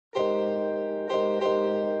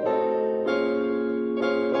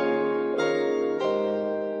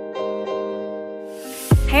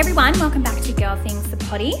Hey everyone, welcome back to Girl Things the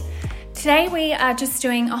Potty. Today we are just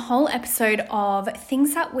doing a whole episode of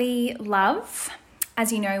things that we love.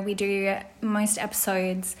 As you know, we do most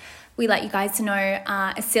episodes, we let you guys know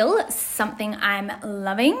a something I'm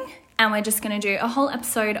loving, and we're just going to do a whole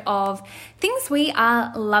episode of things we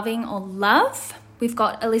are loving or love. We've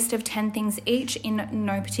got a list of 10 things each in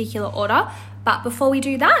no particular order, but before we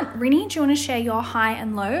do that, Rini, do you want to share your high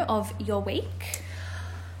and low of your week?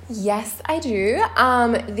 Yes, I do.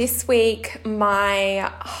 This week,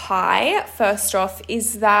 my high, first off,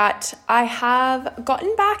 is that I have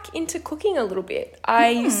gotten back into cooking a little bit. I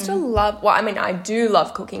used to love, I do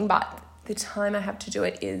love cooking, but the time I have to do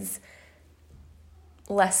it is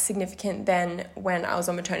less significant than when I was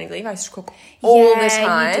on maternity leave. I used to cook all the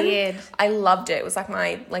time. You did. I loved it. It was like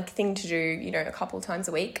my thing to do, a couple of times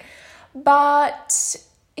a week. But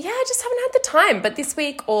yeah, I just haven't had the time. But this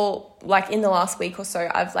week, or in the last week or so,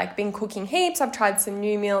 I've been cooking heaps. I've tried some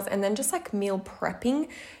new meals, and then just meal prepping,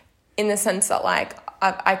 in the sense that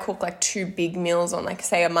I cook 2 big meals on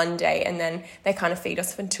say a Monday, and then they kind of feed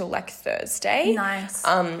us until Thursday. Nice.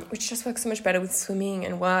 Which just works so much better with swimming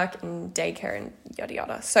and work and daycare and yada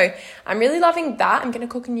yada. So I'm really loving that. I'm going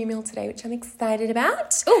to cook a new meal today, which I'm excited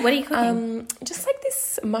about. Oh, what are you cooking? Just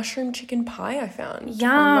this mushroom chicken pie I found.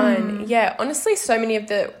 Yum. Online. Yeah, honestly, so many of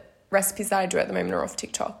the recipes that I do at the moment are off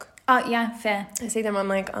TikTok. Oh, yeah, fair. I see them, I'm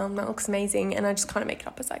like, that looks amazing, and I just kind of make it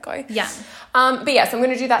up as I go. Yeah. But yes, I'm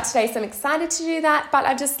going to do that today, so I'm excited to do that, but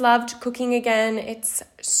I've just loved cooking again. It's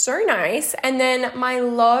so nice. And then my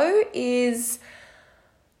low is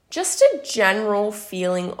just a general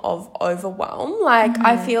feeling of overwhelm.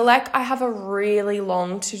 I feel like I have a really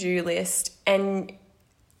long to-do list, and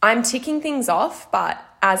I'm ticking things off, but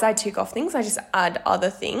as I tick off things, I just add other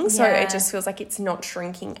things. So it just feels like it's not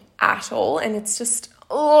shrinking at all, and it's just,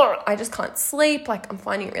 I just can't sleep. I'm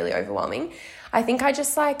finding it really overwhelming. I think I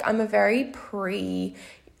just I'm a very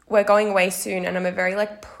we're going away soon, and I'm a very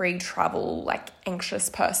pre-travel anxious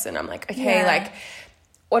person. I'm okay,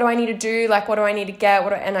 what do I need to do? What do I need to get?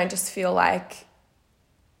 And I just feel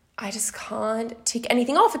I just can't tick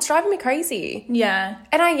anything off. It's driving me crazy. Yeah.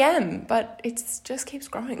 And I am, but it just keeps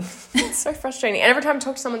growing. It's so frustrating. And every time I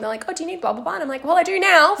talk to someone, they're like, oh, do you need blah, blah, blah? And I'm like, well, I do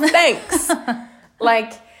now. Thanks.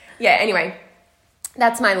 Anyway,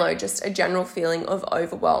 that's my low, just a general feeling of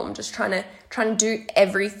overwhelm, just trying to do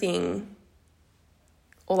everything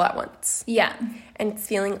all at once. Yeah. And it's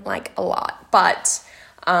feeling like a lot. But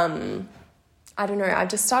I don't know, I've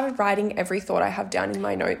just started writing every thought I have down in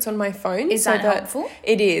my notes on my phone. Is that helpful?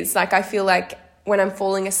 It is. I feel when I'm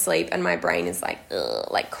falling asleep and my brain is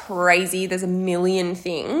crazy, there's a million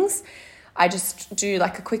things, I just do a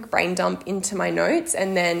quick brain dump into my notes,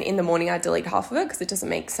 and then in the morning I delete half of it because it doesn't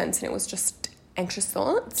make sense and it was just anxious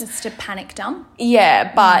thoughts. Just a panic dump?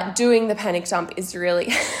 Yeah, but doing the panic dump is really...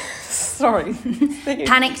 Sorry.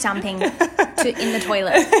 Panic dumping in the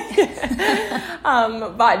toilet.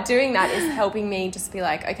 But doing that is helping me just be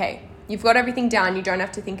okay, you've got everything down. You don't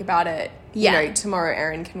have to think about it. Yeah. Tomorrow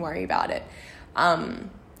Erin can worry about it.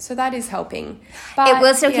 So that is helping. But it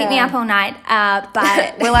will still keep me up all night.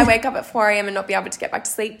 But will I wake up at 4 a.m. and not be able to get back to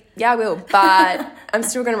sleep? Yeah, I will. But I'm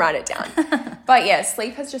still going to write it down. But yeah,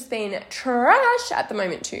 sleep has just been trash at the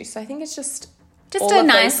moment too. So I think it's just a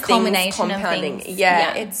nice culmination of things.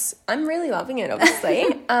 Yeah, I'm really loving it, obviously.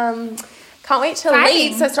 Can't wait to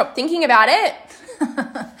leave, so stop thinking about it.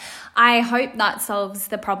 I hope that solves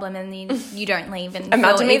the problem and you don't leave and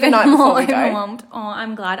imagine feel me even the night more before we go. overwhelmed. Oh,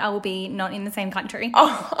 I'm glad I will be not in the same country.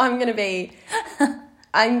 Oh, I'm going to be...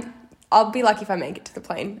 I'll be lucky if I make it to the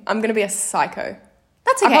plane. I'm going to be a psycho.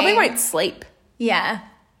 That's okay. I probably won't sleep. Yeah.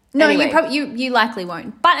 No, anyway. you likely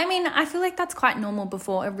won't. But, I feel like that's quite normal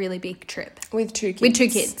before a really big trip. With 2 kids. With 2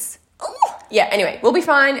 kids. Yeah, anyway, we'll be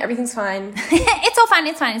fine. Everything's fine. It's all fine.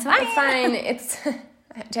 It's fine. It's fine. It's...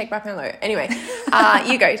 Take back my low. Anyway,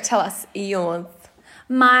 you go. Tell us yours.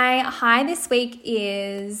 My high this week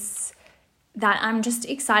is that I'm just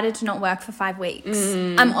excited to not work for 5 weeks.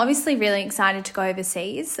 I'm obviously really excited to go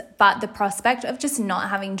overseas, but the prospect of just not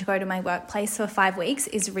having to go to my workplace for 5 weeks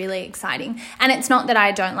is really exciting. And it's not that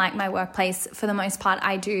I don't like my workplace. For the most part,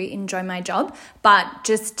 I do enjoy my job, but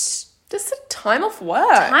just a time off work.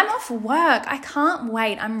 I can't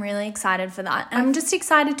wait. I'm really excited for that. And I'm just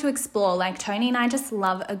excited to explore. Tony and I just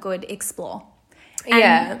love a good explore.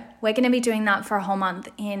 And we're going to be doing that for a whole month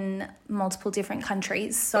in multiple different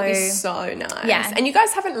countries. So it'll be so nice. Yeah. And you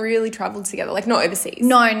guys haven't really travelled together, not overseas.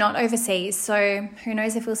 No, not overseas. So who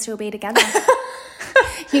knows if we'll still be together.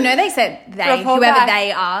 You know, they said Report whoever back.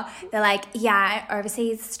 they are, they're like, yeah,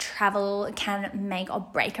 overseas travel can make or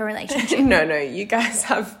break a relationship. No, you guys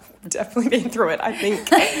have definitely been through it. I think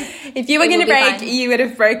if you were going to will be break, fine. you would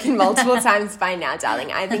have broken multiple times by now,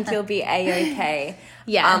 darling. I think you'll be A-okay.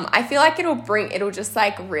 Yeah. I feel like it'll just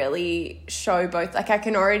like really show both. Like I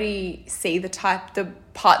can already see the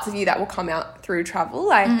parts of you that will come out through travel.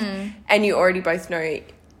 Like, and you already both know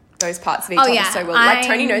those parts of each other so well. Like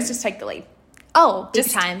Tony knows just take the lead. Oh, big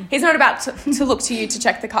time. He's not about to look to you to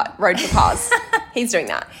check the road for cars. He's doing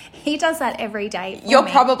that. He does that every day. You're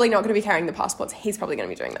probably not going to be carrying the passports. He's probably going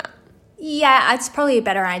to be doing that. Yeah, it's probably a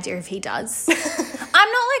better idea if he does. I'm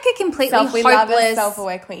not like a completely Self-aware,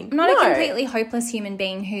 self-aware queen. I'm not a completely hopeless human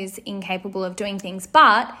being who's incapable of doing things,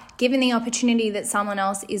 but given the opportunity that someone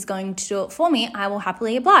else is going to do it for me, I will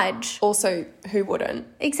happily oblige. Also, who wouldn't?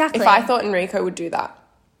 Exactly. If I thought Enrico would do that,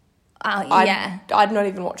 I'd not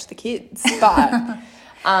even watch the kids. But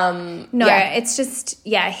no, it's just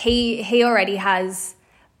he already has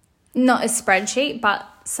not a spreadsheet, but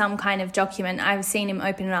some kind of document. I've seen him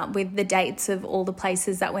open it up with the dates of all the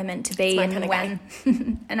places that we're meant to be and when.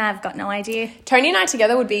 And I've got no idea. Tony and I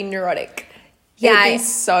together would be neurotic. Yeah. It would be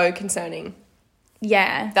so concerning.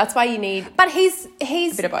 Yeah. That's why you need But he's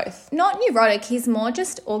a bit of both. not neurotic. He's more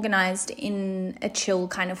just organised in a chill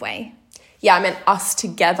kind of way. Yeah, I meant us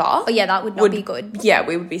together. Oh, yeah, that would not be good. Yeah,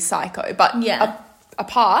 we would be psycho. But Yeah.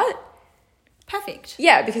 apart... Perfect.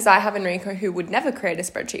 Yeah, because I have Enrico who would never create a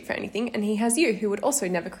spreadsheet for anything, and he has you who would also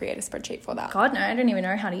never create a spreadsheet for that. God, no, I don't even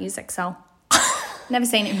know how to use Excel. Never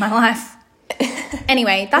seen it in my life.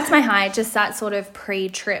 Anyway, that's my high, just that sort of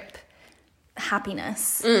pre-trip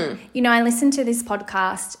happiness. You know, I listened to this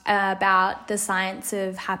podcast about the science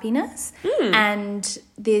of happiness, and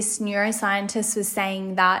this neuroscientist was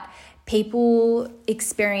saying that people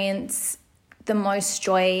experience the most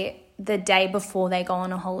joy the day before they go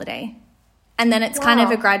on a holiday. And then it's kind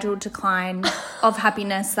of a gradual decline of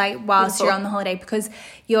happiness, like whilst you're on the holiday, because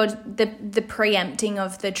the preempting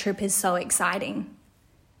of the trip is so exciting.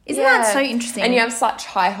 Isn't that so interesting? And you have such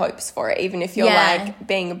high hopes for it, even if you're like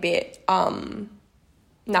being a bit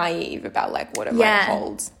naive about like what it might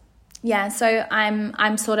hold. Yeah, so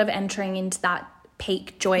I'm sort of entering into that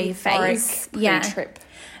peak joy phase. Pre-trip.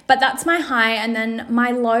 But that's my high, and then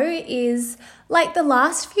my low is like the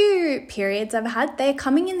last few periods I've had, they're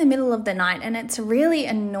coming in the middle of the night, and it's really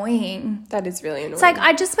annoying. That is really annoying. It's like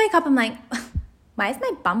I just wake up, I'm like, why is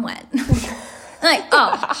my bum wet? I'm like,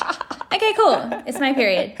 oh, okay, cool. It's my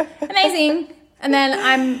period. Amazing. And then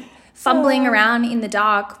I'm fumbling around in the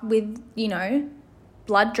dark with, you know,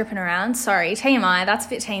 blood dripping around. Sorry, TMI. That's a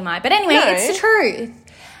bit TMI. But anyway, it's the truth.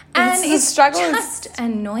 And it's just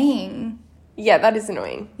annoying. Yeah, that is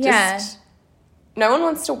annoying. Yeah. No one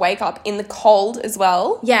wants to wake up in the cold as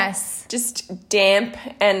well. Yes. Just damp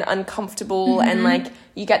and uncomfortable, and like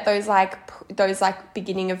you get those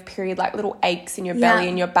beginning of period like little aches in your belly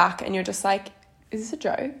and your back, and you're just like, is this a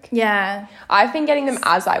joke? Yeah. I've been getting them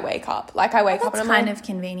as I wake up. Like I wake up and I'm kind like, of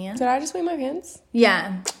convenient. did I just wee my pants?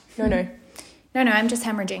 Yeah. No, I'm just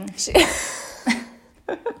hemorrhaging.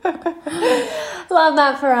 Love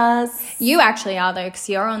that for us. You actually are though, because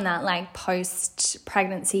you're on that like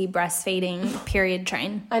post-pregnancy breastfeeding period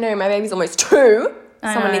train. I know, my baby's almost 2.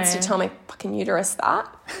 Someone needs to tell my fucking uterus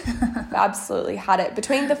that. I absolutely had it.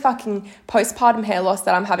 Between the fucking postpartum hair loss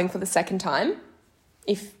that I'm having for the second time,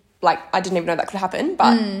 if like I didn't even know that could happen,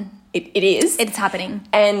 but it is. It's happening.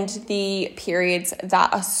 And the periods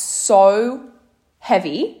that are so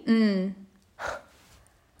heavy.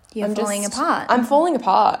 You're falling apart. I'm falling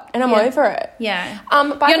apart, and I'm over it. Yeah. By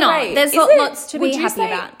You're the not. way, There's lots to be happy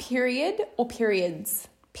about. Period or periods?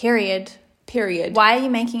 Period. Why are you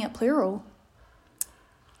making it plural?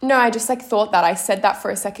 No, I just like thought that. I said that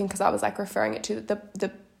for a second because I was like referring it to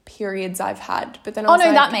the periods I've had, but then I was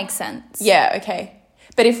like, that makes sense. Yeah, okay.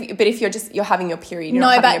 But if you're having your period, you're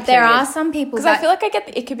not having your period. There are some people because I feel like I get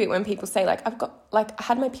the ick a bit when people say like I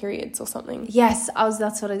had my periods or something. Yes,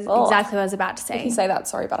 that's exactly what I was about to say. You can say that,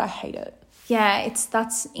 sorry, but I hate it. Yeah,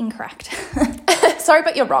 that's incorrect. Sorry,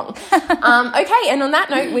 but you're wrong. Okay, and on that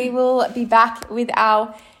note, we will be back with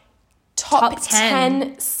our top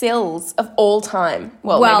 10 sills of all time.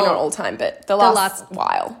 Well, maybe not all time, but the last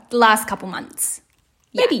while. The last couple months.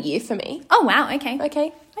 Maybe a year for me. Oh, wow, okay.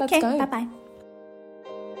 Okay, let's go. Bye-bye.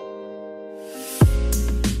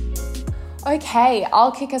 Okay,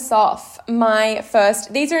 I'll kick us off. My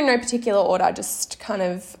first, these are in no particular order, I just kind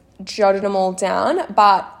of jotted them all down,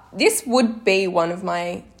 but this would be one of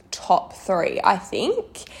my top 3, I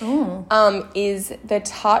think, is the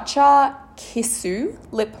Tatcha Kissu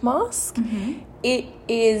lip mask. It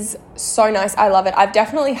is so nice. I love it. I've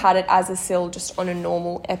definitely had it as a sil just on a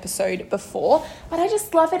normal episode before, but I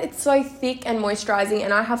just love it. It's so thick and moisturizing,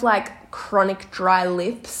 and I have like chronic dry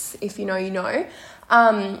lips, if you know, you know.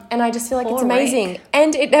 And I just feel like it's amazing.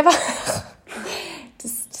 And it never...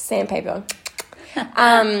 just sandpaper.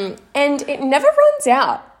 And it never runs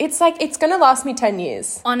out. It's like, it's going to last me 10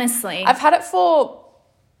 years. Honestly. I've had it for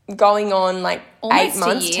going on like almost 8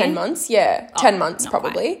 months, 10 months. Yeah, 10 months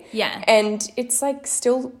probably. Quite. Yeah. And it's like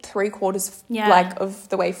still 3/4 like of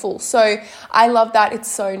the way full. So I love that.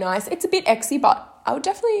 It's so nice. It's a bit exy, but I would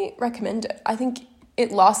definitely recommend it. I think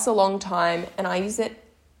it lasts a long time, and I use it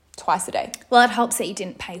twice a day. Well, it helps that you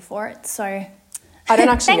didn't pay for it, so... I don't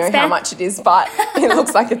actually know how much it is, but it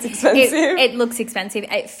looks like it's expensive. It looks expensive.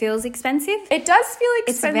 It feels expensive. It does feel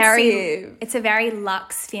expensive. It's a very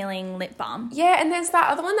luxe feeling lip balm. Yeah, and there's that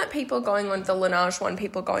other one that people are going on, the Laneige one,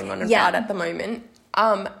 people are going on about at the moment.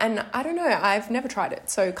 And I don't know, I've never tried it,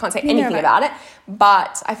 so can't say anything about it.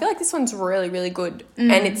 But I feel like this one's really, really good,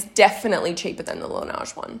 and it's definitely cheaper than the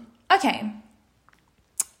Laneige one. Okay.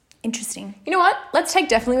 Interesting. You know what? Let's take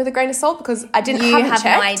definitely with a grain of salt, because I didn't have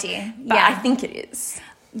checked, no idea. But I think it is.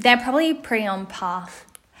 They're probably pretty on par.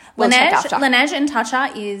 We'll check after. Laneige and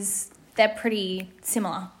Tatcha they're pretty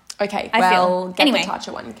similar. Okay, get the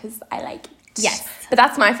Tatcha one because I like it. Yes. But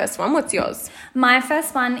that's my first one. What's yours? My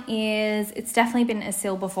first one is, it's definitely been a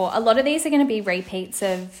sil before. A lot of these are going to be repeats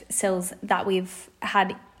of sils that we've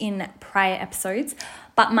had in prior episodes.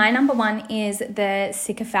 But my number one is the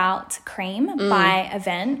Cicalfate cream by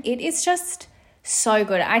Avene. It is just so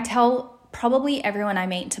good. I tell probably everyone I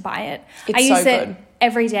meet to buy it. I use it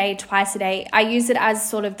every day, twice a day. I use it as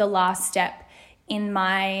sort of the last step in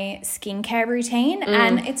my skincare routine,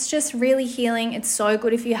 and it's just really healing. It's so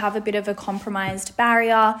good if you have a bit of a compromised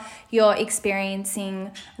barrier, you're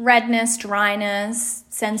experiencing redness, dryness,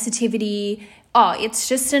 sensitivity. Oh, it's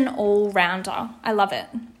just an all-rounder. I love it.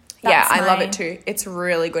 I love it too. It's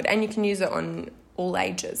really good, and you can use it on all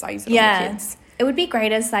ages. I use it on the kids. It would be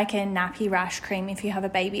great as like a nappy rash cream if you have a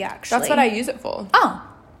baby, actually. That's what I use it for. Oh.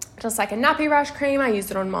 Just like a nappy rash cream. I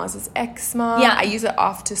used it on Mars's eczema. Yeah. I use it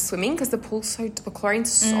after swimming because the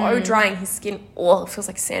chlorine's so drying. His skin, it feels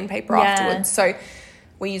like sandpaper afterwards. So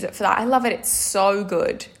we use it for that. I love it. It's so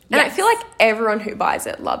good. And I feel like everyone who buys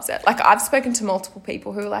it loves it. Like, I've spoken to multiple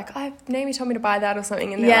people who are like, Naomi told me to buy that or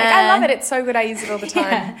something. And they're like, I love it. It's so good. I use it all the time.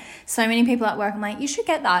 Yeah. So many people at work, I'm like, you should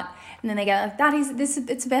get that. And then they go, like,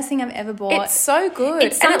 it's the best thing I've ever bought. It's so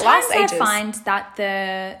good. Sometimes it lasts ages. I find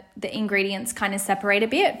that the ingredients kind of separate a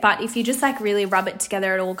bit. But if you just, like, really rub it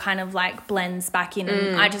together, it all kind of, like, blends back in.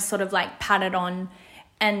 And I just sort of, like, pat it on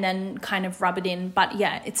and then kind of rub it in. But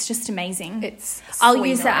yeah, it's just amazing. I'll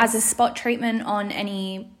use it as a spot treatment on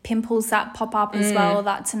any pimples that pop up as well.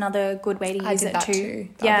 That's another good way to use it too.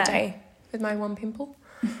 The other day with my one pimple.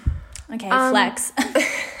 Okay, flex.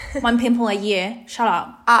 One pimple a year. Shut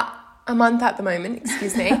up. A month at the moment,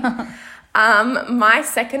 excuse me. My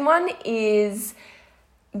second one is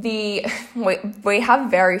we have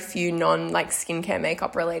very few skincare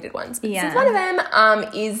makeup related ones. But since one of them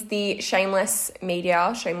is the Shameless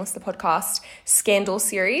the podcast Scandal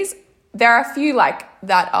series. There are a few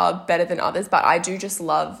that are better than others, but I do just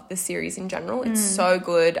love the series in general. It's so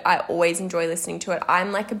good. I always enjoy listening to it.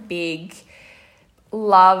 I'm like a big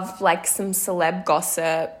love some celeb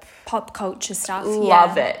gossip, pop culture stuff.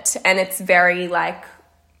 Love it. And it's very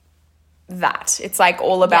that. It's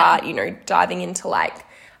all about, diving into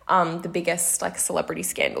the biggest celebrity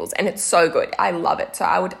scandals, and it's so good. I love it. So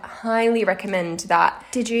I would highly recommend that.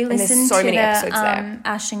 Did you listen to many episodes there.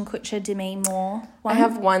 Ashton Kutcher Demi Moore one? I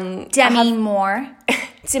have one. Demi Moore.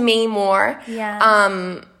 Demi Moore. Yeah.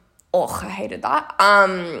 I hated that.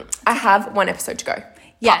 I have one episode to go.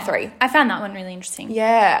 Yeah, Part 3. I found that one really interesting.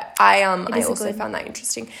 Yeah, I also found that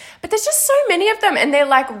interesting. But there's just so many of them, and they're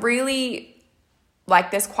really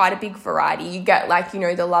there's quite a big variety. You get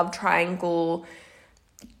the love triangle,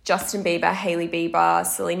 Justin Bieber, Hailey Bieber,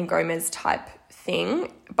 Selena Gomez type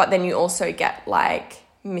thing, but then you also get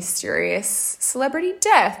mysterious celebrity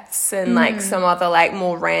deaths and some other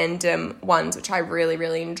more random ones, which I really,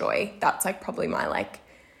 really enjoy. That's probably my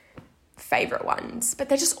favorite ones, but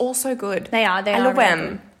they're just all so good. They are. I love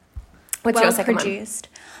them. What's your second produced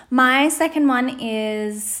one? My second one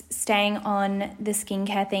is staying on the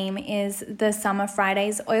skincare theme is the Summer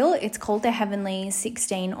Fridays oil. It's called the Heavenly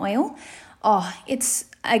 16 oil. Oh, it's,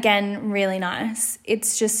 again, really nice.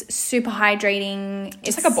 It's just super hydrating.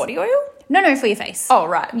 Just like a body oil? No, for your face. Oh,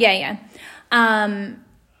 right. Yeah.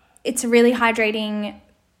 It's really hydrating,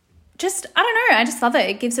 I don't know, I just love it.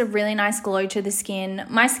 It gives a really nice glow to the skin.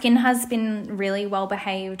 My skin has been really well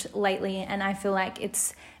behaved lately, and I feel like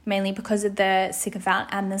it's mainly because of the Cicalfate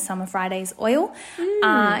and the Summer Fridays oil.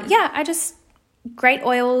 Great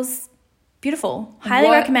oils, beautiful. Highly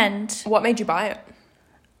recommend. What made you buy it?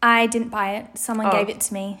 I didn't buy it. Someone gave it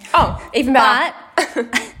to me. Oh, even better.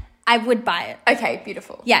 But I would buy it. Okay,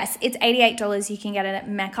 beautiful. Yes, it's $88. You can get it at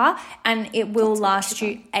Mecca, and it will last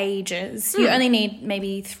you ages. You only need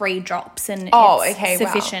maybe 3 drops, and it's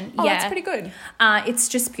sufficient. Wow. Oh, yeah, that's pretty good. It's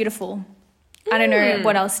just beautiful. I don't know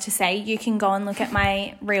what else to say. You can go and look at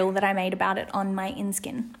my reel that I made about it on my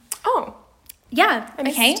InSkin. Oh. Yeah, I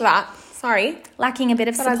missed that. Sorry. Lacking a bit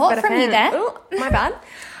of support from you there. Ooh, my bad.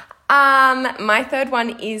 My third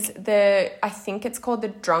one is I think it's called the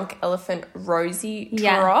Drunk Elephant Rosi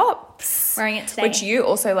Drops. Wearing it today. Which you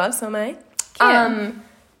also love, so am I.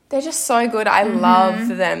 They're just so good. I love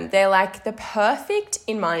them. They're like the perfect,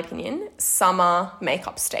 in my opinion, summer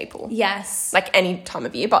makeup staple. Yes. Like any time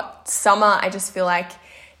of year, but summer, I just feel like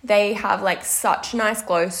they have like such nice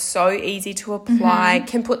glow, so easy to apply,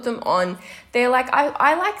 can put them on. They're like,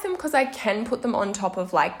 I like them because I can put them on top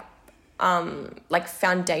of like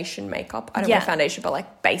foundation makeup. I don't know foundation, but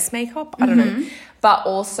like base makeup. I don't know. But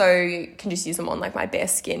also can just use them on like my bare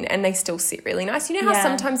skin, and they still sit really nice. You know how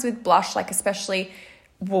sometimes with blush, like especially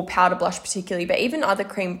powder blush particularly, but even other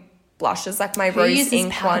cream blushes, like my Rose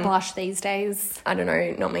Ink powder blush these days? I don't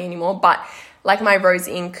know, not me anymore, but like my Rose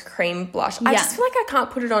Ink cream blush, I just feel like I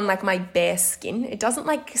can't put it on like my bare skin. It doesn't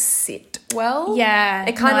like sit well. Yeah,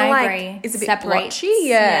 it kind of agree. Is a bit Separates. blotchy.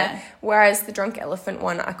 Yeah. Whereas the Drunk Elephant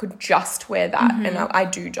one, I could just wear that, and I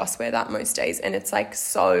do just wear that most days, and it's like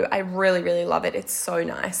I really, really love it. It's so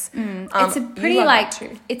nice. It's a pretty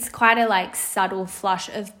it's quite a like subtle flush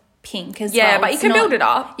of pink as well. Yeah, but you can build it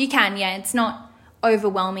up. You can, yeah. It's not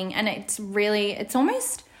overwhelming, and it's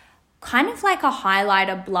almost kind of like a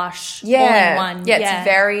highlighter blush all in one. Yeah, it's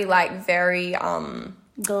very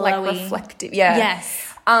glowy, like reflective. Yeah.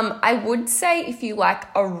 Yes. I would say if you like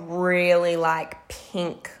a really like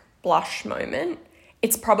pink blush moment,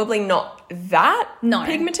 it's probably not that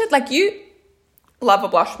pigmented. Like you love a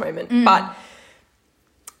blush moment, but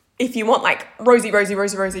if you want like rosy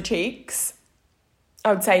cheeks,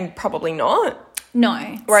 I would say probably not.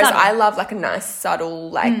 No. Whereas subtle. I love like a nice subtle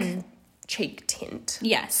like cheek tint.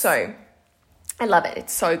 Yes. So I love it.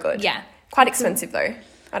 It's so good. Yeah. Quite expensive though.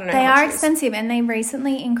 I don't know. They how much are it is. expensive, and they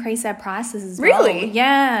recently increased their prices as well. Really?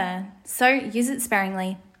 Yeah. So use it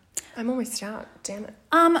sparingly. I'm almost out. Damn it.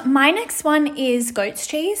 My next one is goat's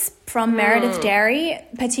cheese from Meredith Dairy,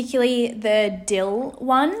 particularly the dill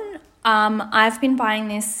one. I've been buying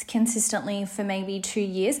this consistently for maybe 2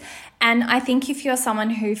 years, and I think if you're someone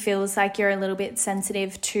who feels like you're a little bit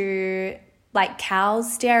sensitive to like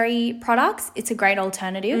cow's dairy products, it's a great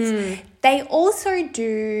alternative. They also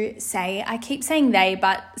do say, I keep saying they,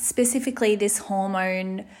 but specifically this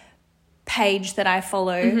hormone page that I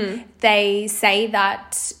follow, they say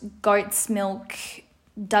that goat's milk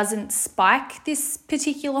doesn't spike this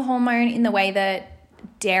particular hormone in the way that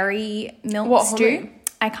dairy milks do.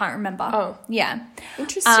 I can't remember. Oh. Yeah.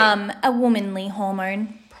 Interesting. A womanly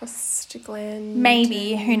hormone. Prostaglandin.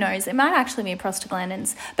 Maybe, who knows? It might actually be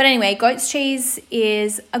prostaglandins. But anyway, goat's cheese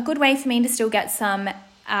is a good way for me to still get some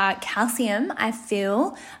calcium, I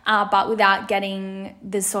feel, but without getting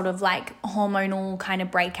the sort of like hormonal kind of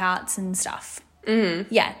breakouts and stuff.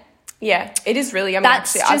 Yeah. Yeah, it is really yummy.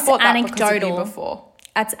 That's actually. just I bought that anecdotal. because of you before.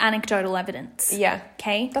 That's anecdotal evidence. Yeah.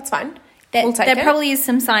 Okay. That's fine. There probably is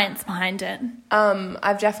some science behind it.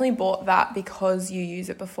 I've definitely bought that because you use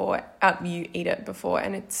it before, you eat it before,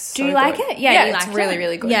 and it's so Do you like good. it? Yeah, you it's like really, it.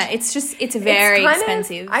 really good. Yeah, it's very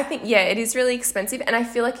expensive. I think, yeah, it is really expensive, and I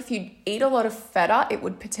feel like if you eat a lot of feta, it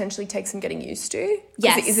would potentially take some getting used to.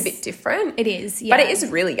 Yes. It is a bit different. It is, yeah. But it is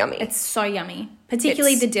really yummy. It's so yummy,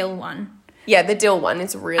 particularly the dill one. Yeah, the dill one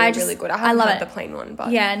is really good. I haven't love had it. the plain one,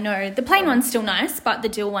 but yeah, no, the plain one's still nice, but the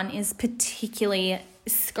dill one is particularly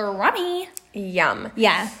scrummy. Yum.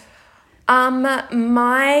 Yeah.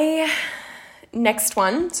 My next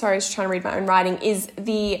one, sorry, I was trying to read my own writing, is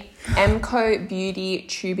the Mcobeauty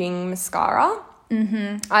tubing mascara.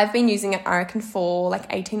 I've been using it, I reckon, for like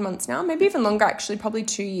 18 months now, maybe even longer, actually, probably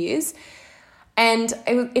 2 years. And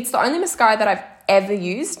it's the only mascara that I've ever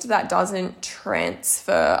used that doesn't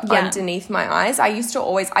transfer underneath my eyes. I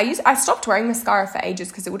stopped wearing mascara for ages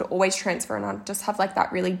because it would always transfer, and I'd just have like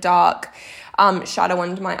that really dark shadow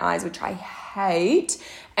under my eyes, which I hate.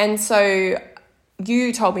 And so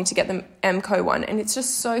you told me to get the Mco one, and it's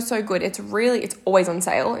just so good. It's always on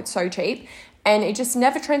sale. It's so cheap, and it just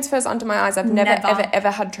never transfers onto my eyes. I've never.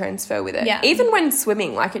 ever had transfer with it. Yeah. Even when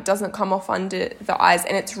swimming, like it doesn't come off under the eyes,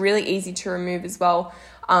 and it's really easy to remove as well.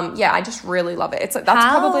 I just really love it. It's like, that's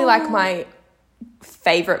probably like my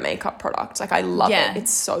favorite makeup product. Like I love it.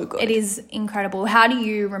 It's so good. It is incredible. How do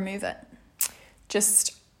you remove it?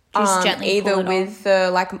 Just gently either pull it with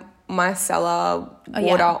the like micellar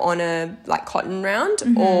water on a like cotton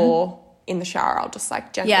round, or in the shower I'll just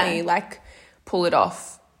like gently like pull it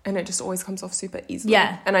off, and it just always comes off super easily.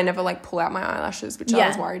 Yeah. And I never like pull out my eyelashes, which I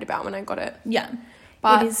was worried about when I got it. Yeah.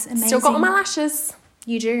 But it is amazing. Still got all my lashes.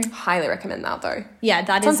 You do. Highly recommend that though. Yeah,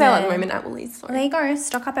 that it's on sale at the moment at Woolies. So. There you go.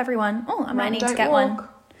 Stock up, everyone. Oh, I might need to get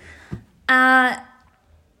walk. one.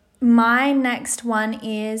 My next one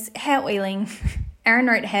is hair oiling. Erin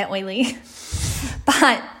wrote hair oily.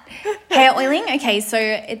 But hair oiling, okay, so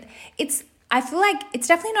it's I feel like it's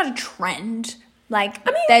definitely not a trend. Like,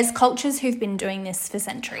 I mean, there's cultures who've been doing this for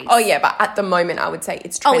centuries. Oh yeah, but at the moment I would say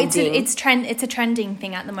it's trending. It's a trending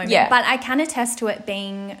thing at the moment. Yeah. But I can attest to it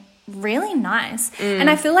being really nice. And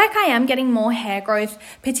I feel like I am getting more hair growth,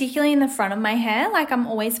 particularly in the front of my hair. Like I'm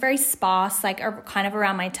always very sparse, like kind of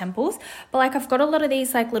around my temples. But like I've got a lot of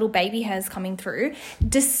these like little baby hairs coming through,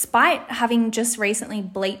 despite having just recently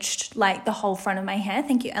bleached like the whole front of my hair.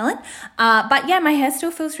 Thank you, Ellen. But yeah, my hair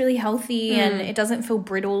still feels really healthy and it doesn't feel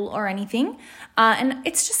brittle or anything. And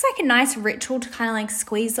it's just like a nice ritual to kind of like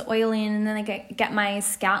squeeze the oil in, and then I get my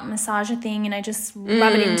scalp massager thing and I just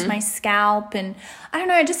rub it into my scalp, and I don't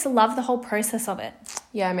know, I just love the whole process of it.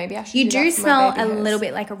 Yeah, maybe I should. You do that for smell my baby a hairs. little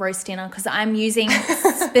bit like a roast dinner, because I'm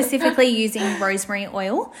specifically using rosemary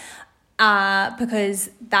oil because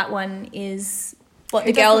that one is what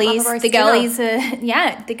the girlies love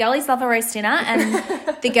a roast dinner,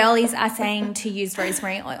 and the girlies are saying to use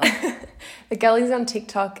rosemary oil. The girlies on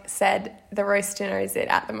TikTok said the roast dinner is it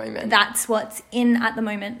at the moment. That's what's in at the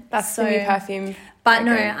moment. That's the new perfume. But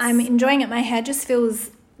fragrance. no, I'm enjoying it. My hair just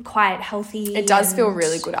feels quite healthy. It does feel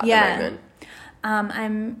really good at the moment.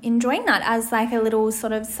 I'm enjoying that as like a little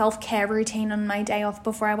sort of self-care routine on my day off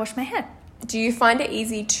before I wash my hair. Do you find it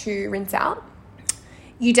easy to rinse out?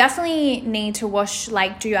 You definitely need to wash,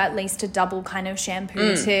 like do at least a double kind of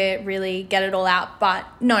shampoo to really get it all out. But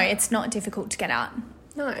no, it's not difficult to get out.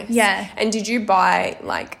 Nice. Yeah. And did you buy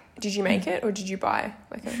did you make it, or did you buy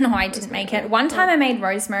No, I didn't make it. One time I made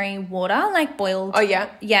rosemary water, like boiled. Oh yeah?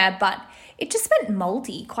 Yeah, but it just went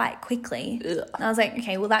moldy quite quickly. Ugh. And I was like,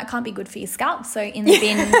 okay, well that can't be good for your scalp. So in the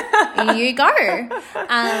bin you go.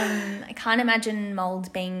 I can't imagine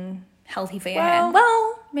mold being healthy for your hair.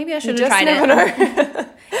 Well, maybe I should have tried it. You never know.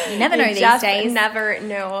 You never know these days. Never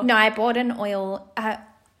know. No, I bought an oil.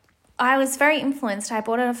 I was very influenced. I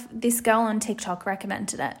bought it off this girl on TikTok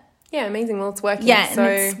recommended it. Yeah, amazing. Well, it's working. Yeah, so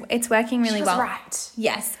and it's working really well. Right.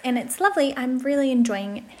 Yes, and it's lovely. I'm really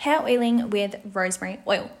enjoying hair oiling with rosemary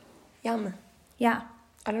oil. Yum. Yeah.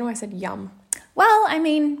 I don't know why I said yum. Well, I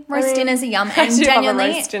mean, roast dinner's a yum. I And do love a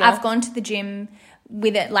genuinely, roast dinner. I've gone to the gym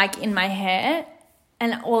with it like in my hair,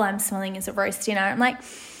 and all I'm smelling is a roast dinner. I'm like,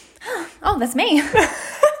 oh, that's me. You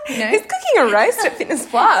know? Who's cooking a roast at Fitness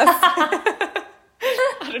Plus?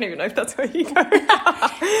 I don't even know if that's where you go.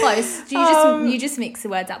 Close. You just mix the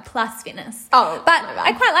words up. Plus fitness. Oh, but my bad.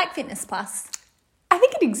 I quite like Fitness Plus. I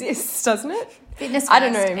think it exists, doesn't it? Fitness I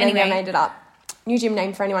don't know. First. Maybe Anyway. I made it up. New gym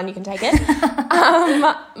name for anyone, you can take it.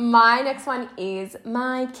 My next one is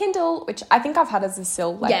my Kindle, which I think I've had as a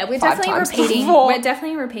sil we're 5 definitely times repeating. before. We're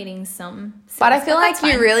definitely repeating some. But I feel like that's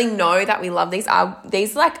you fine. really know that we love these.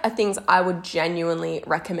 These like are things I would genuinely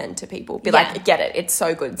recommend to people. Be Yeah. like, get it. It's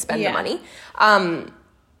so good. Spend the Yeah. money. I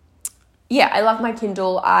love my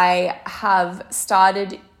Kindle. I have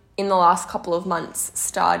started in the last couple of months,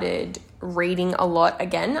 started reading a lot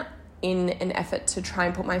again in an effort to try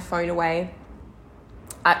and put my phone away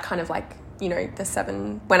at kind of like, the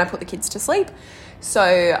 7 when I put the kids to sleep.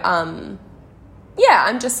 So, I'm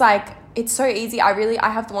just like, it's so easy. I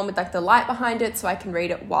have the one with like the light behind it so I can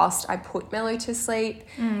read it whilst I put Mello to sleep.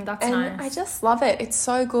 That's and nice. I just love it. It's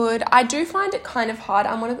so good. I do find it kind of hard.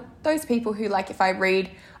 I'm one of those people who like, if I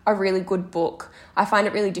read a really good book, I find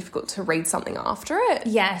it really difficult to read something after it.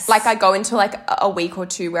 Yes. Like I go into like a week or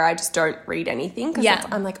two where I just don't read anything because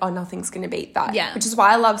I'm like, oh, nothing's going to beat that. Yeah. Which is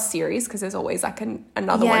why I love series, because there's always like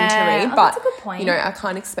another one to read. Oh, but, that's a good point. I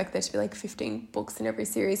can't expect there to be like 15 books in every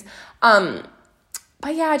series.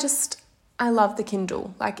 But yeah, I love the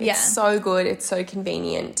Kindle. Like it's so good. It's so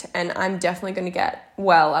convenient. And I'm definitely going to get,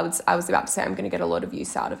 I was about to say I'm going to get a lot of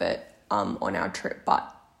use out of it on our trip,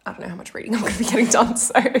 but I don't know how much reading I'm going to be getting done.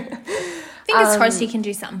 So Fingers crossed you can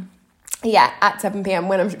do some. Yeah, at 7 p.m.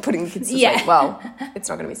 when I'm putting the kids to sleep. Well, it's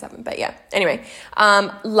not going to be 7, but yeah. Anyway,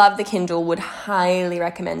 love the Kindle. Would highly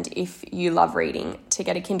recommend if you love reading to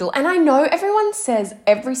get a Kindle. And I know everyone says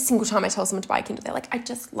every single time I tell someone to buy a Kindle, they're like, I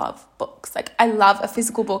just love books. Like, I love a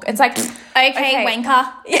physical book. It's like, okay,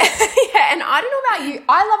 wanker. Yeah, yeah. And I don't know about you.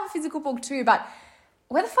 I love a physical book too, but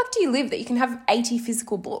where the fuck do you live that you can have 80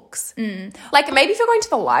 physical books? Like, maybe if you're going to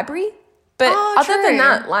the library, but other than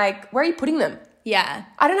that, like, where are you putting them? Yeah.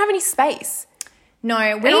 I don't have any space. No.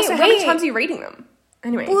 And also, how many times are you reading them?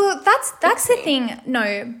 Anyway. Well, that's the thing.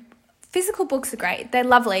 No, physical books are great. They're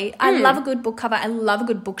lovely. I love a good book cover. I love a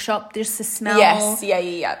good bookshop. Just the smell. Yes.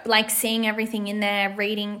 Yeah. Like seeing everything in there,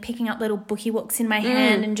 reading, picking up little bookie books in my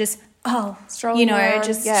hand and just, strolling around.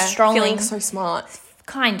 just strolling. Feeling so smart.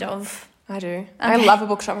 Kind of. I do. I love a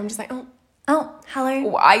bookshop. I'm just like, Oh,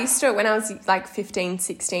 hello. I used to, when I was like 15,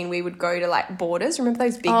 16, we would go to like Borders. Remember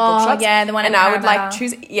those big bookshops? Yeah, the one in And I would Parramatta. like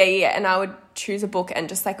choose, and I would choose a book and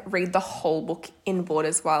just like read the whole book in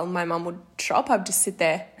Borders while my mum would shop. I would just sit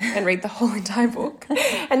there and read the whole entire book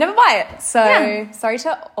and never buy it. So sorry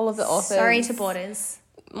to all of the authors. Sorry to Borders.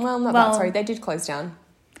 Well, not that sorry. They did close down.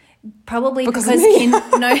 Probably because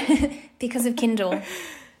because of Kindle.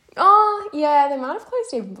 Oh, yeah, they might have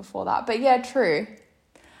closed even before that. But yeah, true.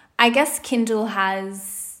 I guess Kindle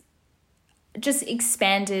has just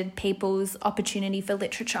expanded people's opportunity for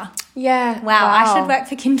literature. Yeah. Wow. I should work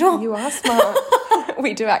for Kindle. You are smart.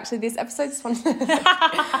 We do actually. This episode's fun.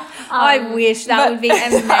 I wish that would be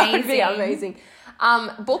amazing. That would be amazing.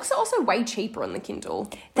 Books are also way cheaper on the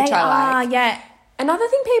Kindle, which I like. Yeah. Another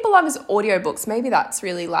thing people love is audiobooks. Maybe that's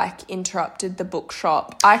really like interrupted the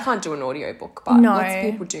bookshop. I can't do an audiobook, but lots of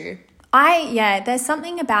people do. There's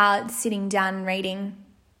something about sitting down and reading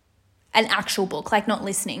an actual book, like not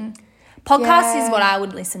listening. Podcast is what I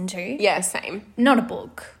would listen to. Yeah, same. Not a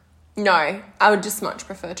book. No, I would just much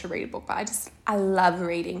prefer to read a book, but I love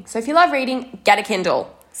reading. So if you love reading, get a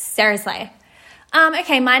Kindle. Seriously.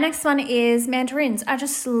 Okay, my next one is mandarins. I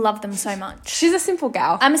just love them so much. She's a simple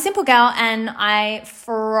gal. I'm a simple gal and I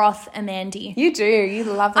froth a mandy. You do. You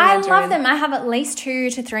love the mandarin. I love them. I have at least 2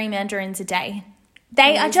 to 3 mandarins a day.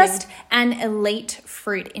 They are just an elite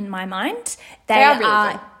fruit in my mind. They are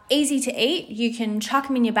really good. Easy to eat. You can chuck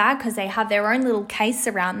them in your bag because they have their own little case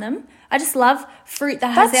around them. I just love fruit that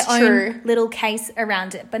has their own little case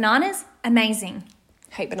around it. Bananas, amazing.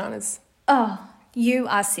 Hate bananas. Oh, you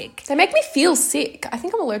are sick. They make me feel sick. I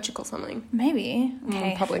think I'm allergic or something. Maybe.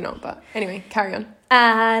 Okay. Probably not, but anyway, carry on.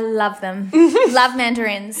 I love them. Love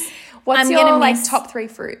mandarins. What's your top 3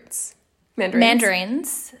 fruits?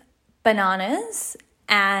 Mandarins, bananas,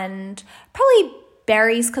 and probably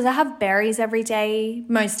berries because I have berries every day,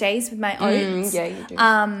 most days with my oats. Yeah, you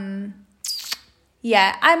do.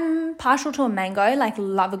 Yeah, I'm partial to a mango, like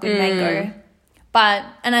love a good mango.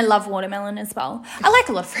 And I love watermelon as well. I like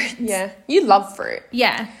a lot of fruits. Yeah, you love fruit.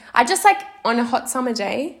 Yeah. I just like on a hot summer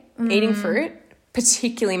day, eating fruit,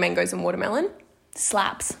 particularly mangoes and watermelon.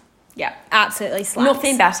 Slaps. Yeah. Absolutely slaps.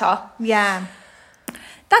 Nothing better. Yeah.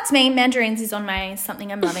 That's me. Mandarins is on my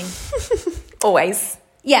something I'm loving. Always.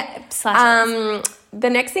 Yeah. The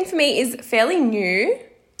next thing for me is fairly new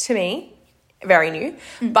to me. Very new.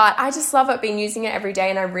 But I just love it. Been using it every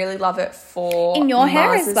day and I really love it for in your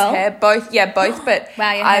hair as well. Hair. Both, but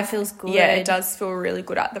wow, your hair feels good. Yeah, it does feel really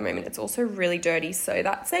good at the moment. It's also really dirty, so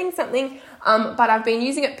that's saying something. But I've been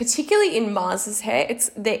using it particularly in Mars's hair. It's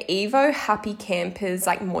the Evo Happy Campers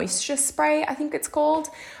like moisture spray, I think it's called.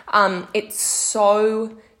 It's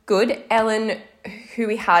so good. Ellen, who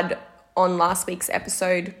we had on last week's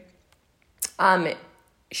episode,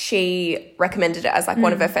 she recommended it as like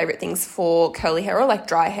one of her favorite things for curly hair or like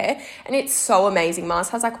dry hair. And it's so amazing. Mars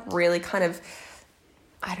has like really kind of,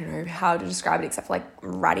 I don't know how to describe it except for like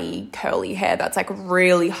ratty curly hair that's like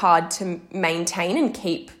really hard to maintain and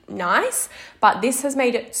keep nice. But this has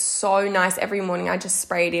made it so nice. Every morning I just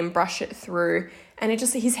spray it in, brush it through, and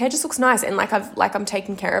his hair just looks nice and I'm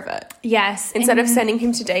taking care of it. Yes. Instead of sending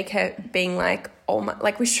him to daycare being like, oh my,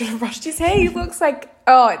 like we should have brushed his hair. He looks like,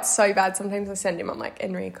 oh, it's so bad. Sometimes I send him, I'm like,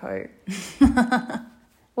 Enrico,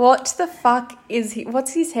 what the fuck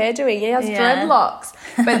what's his hair doing? He has dreadlocks.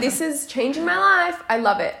 But this is changing my life. I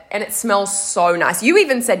love it. And it smells so nice. You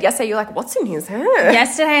even said yesterday, you're like, what's in his hair?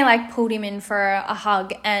 Yesterday I like pulled him in for a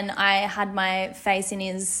hug and I had my face in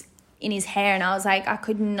his hair and I was like, I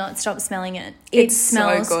could not stop smelling it. It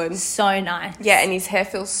smells so good. So nice. Yeah, and his hair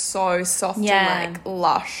feels so soft and like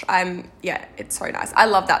lush. It's so nice. I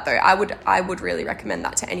love that though. I would really recommend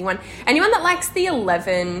that to anyone. Anyone that likes the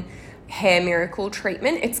 11 Hair Miracle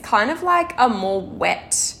treatment. It's kind of like a more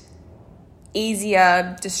wet,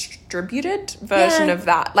 easier distributed version of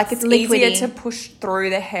that. Like it's liquidy. Easier to push through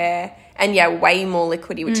the hair And yeah, way more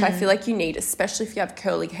liquidy, which I feel like you need, especially if you have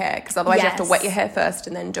curly hair, because otherwise you have to wet your hair first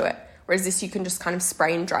and then do it. Whereas this, you can just kind of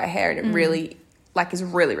spray and dry hair, and it really, like, is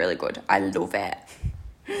really, really good. I love it.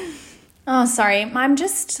 Oh, sorry. I'm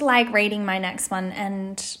just, like, reading my next one,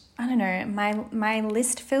 and I don't know, my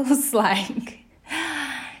list feels like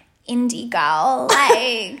indie girl,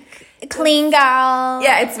 like clean girl.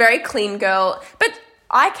 Yeah, it's very clean girl. But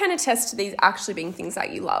I can attest to these actually being things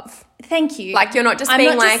that you love. Thank you. Like, you're not just I'm being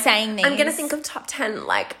not like, just saying these. I'm going to think of top 10,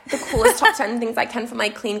 like, the coolest top 10 things I can for my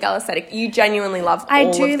clean girl aesthetic. You genuinely love all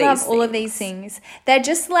of these things. I do love all of these things. They're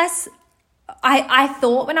just less... I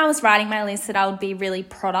thought when I was writing my list that I would be really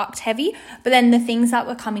product heavy, but then the things that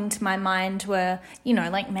were coming to my mind were, you know,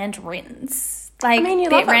 like mandarins. Like, I mean, a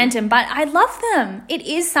bit random, but I love them. It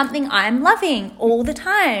is something I'm loving all the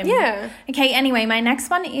time. Yeah. Okay, anyway, my next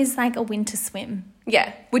one is like a winter swim.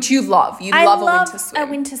 Yeah, which you love. You love a winter swim. A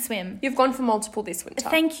winter swim. You've gone for multiple this winter.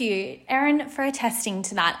 Thank you, Erin, for attesting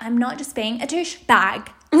to that. I'm not just being a douchebag.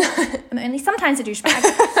 I'm only sometimes a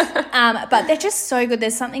douchebag. But they're just so good.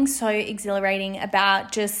 There's something so exhilarating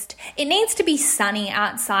about just... It needs to be sunny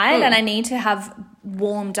outside and I need to have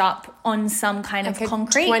warmed up on some kind of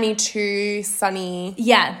concrete. 22, sunny.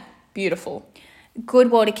 Yeah. Beautiful.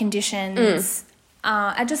 Good water conditions.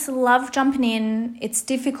 I just love jumping in. It's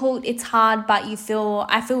difficult, it's hard, but I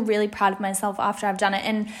feel really proud of myself after I've done it.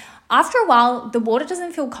 And after a while, the water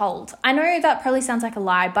doesn't feel cold. I know that probably sounds like a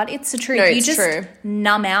lie, but it's the truth. No, it's true.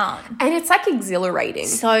 Numb out. And it's like exhilarating.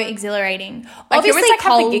 So exhilarating. Like, obviously, you almost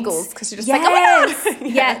like have the giggles because you're just like, oh my God.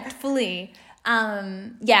 Yeah, fully.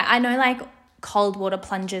 Yeah, I know like cold water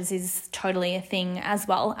plunges is totally a thing as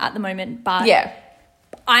well at the moment, but yeah,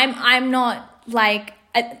 I'm not like...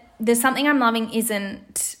 There's something I'm loving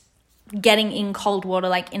isn't getting in cold water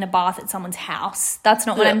like in a bath at someone's house. That's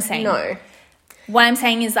not what I'm saying. No. What I'm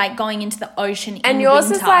saying is like going into the ocean in and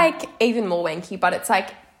yours winter. is like even more wanky, but it's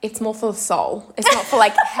like it's more for the soul. It's not for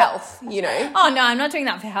like health, you know? Oh no, I'm not doing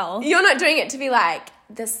that for health. You're not doing it to be like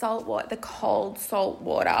the salt water, the cold salt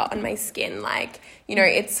water on my skin. Like, you know,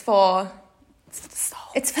 it's for the soul.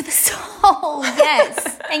 It's for the soul. Yes.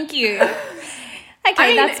 Thank you.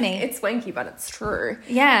 Okay, that's me. It's wanky, but it's true.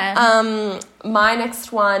 Yeah. My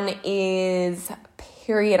next one is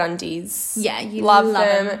period undies. Yeah, you love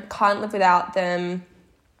them. Can't live without them.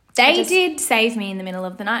 They did save me in the middle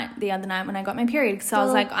of the other night when I got my period, because I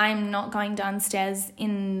was like, I'm not going downstairs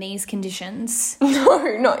in these conditions.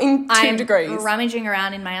 No, not in 2 degrees. I'm rummaging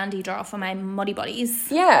around in my undie drawer for my moddy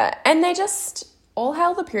bodies. Yeah, and they just... all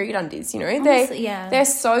hail the period undies, you know. Honestly, they're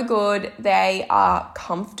so good. They are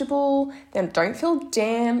comfortable. They don't feel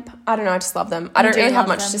damp. I don't know. I just love them. I don't really have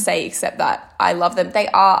much to say except that I love them. They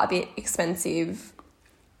are a bit expensive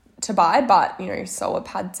to buy, but, you know, so are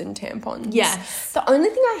pads and tampons. Yes. The only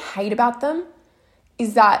thing I hate about them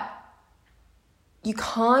is that you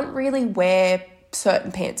can't really wear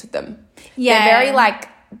certain pants with them. Yeah. They're very, like,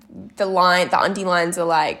 the undie lines are,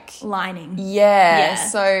 like... lining. Yeah.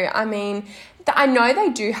 So, I mean... I know they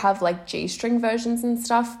do have like G-string versions and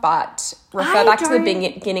stuff, but refer back to the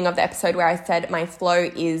beginning of the episode where I said my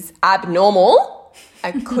flow is abnormal.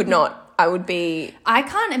 I could not. I would be... I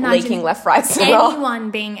can't imagine leaking left, right, center.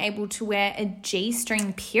 Anyone being able to wear a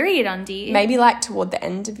G-string period undie. Maybe like toward the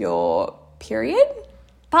end of your period.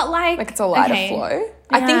 But like it's a lighter flow.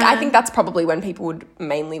 Yeah. I think that's probably when people would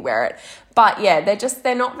mainly wear it. But yeah,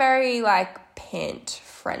 they're not very like pant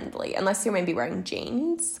friendly unless you're maybe wearing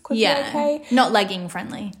jeans. Could be okay. Not legging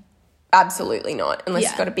friendly. Absolutely not, unless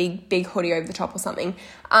you've got a big hoodie over the top or something.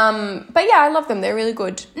 But yeah, I love them. They're really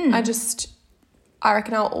good. I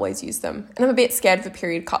reckon I'll always use them. And I'm a bit scared of a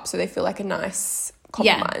period cup, so they feel like a nice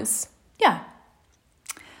compromise. Yeah.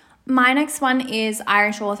 My next one is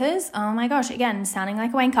Irish authors. Oh my gosh, again, sounding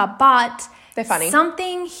like a wanker, but they're funny.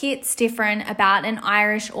 Something hits different about an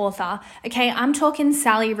Irish author. Okay, I'm talking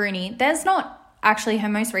Sally Rooney. There's not actually her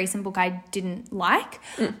most recent book I didn't like,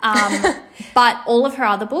 but all of her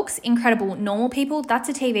other books, incredible. Normal People, that's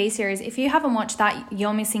a TV series. If you haven't watched that,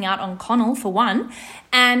 you're missing out on Connell, for one.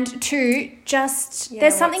 And two,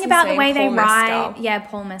 there's something about the way they write. Yeah,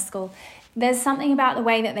 Paul Mescal. There's something about the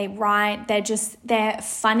way that they write. They're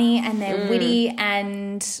funny and they're witty,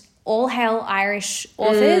 and all hail Irish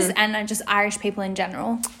authors and just Irish people in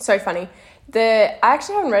general. So funny. I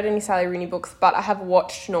actually haven't read any Sally Rooney books, but I have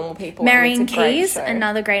watched Normal People. Marion Keyes,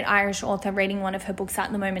 another great Irish author, reading one of her books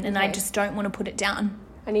at the moment, and I just don't want to put it down.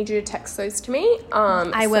 I need you to text those to me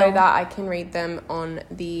I will. So that I can read them on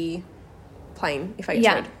the plane if I get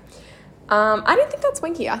to read. I don't think that's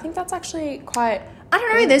wanky. I think that's actually quite... I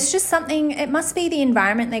don't know. There's just something... It must be the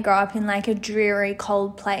environment they grow up in, like a dreary,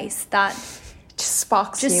 cold place that... Just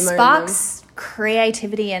sparks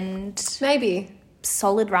creativity and Maybe.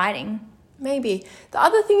 solid writing. Maybe. The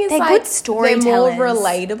other thing is They're like good storytellers. they're more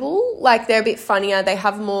relatable. Like they're a bit funnier. They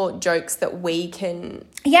have more jokes that we can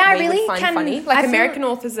Yeah, we really would find can. funny. Like I feel- American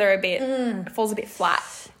authors are a bit it falls a bit flat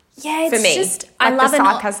Yeah, it's for me. just Like I love the an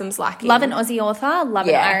sarcasm's lacking. love an Aussie author, love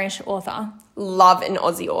Yeah. an Irish author. Love an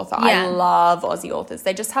Aussie author. Yeah. I love Aussie authors.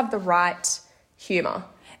 They just have the right humour.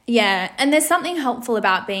 Yeah, and there's something helpful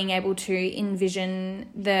about being able to envision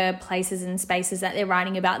the places and spaces that they're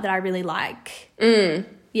writing about that I really like.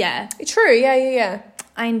 Yeah, True. Yeah.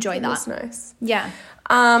 I enjoy that. That's nice. Yeah.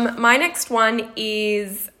 My next one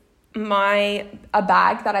is a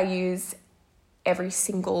bag that I use every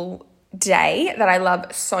single day that I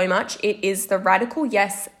love so much. It is the Radical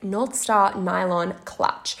Yes Northstar nylon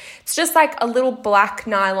clutch. It's just like a little black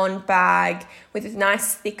nylon bag with a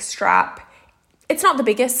nice thick strap. It's not the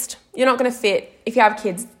biggest. You're not going to fit, if you have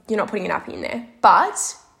kids, you're not putting a nappy in there.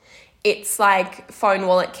 But it's like phone,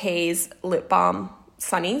 wallet, keys, lip balm,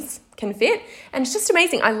 sunnies can fit. And it's just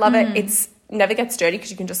amazing. I love it. It's never gets dirty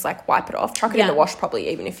because you can just like wipe it off. Chuck it in the wash probably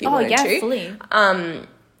even if you wanted to. Fully.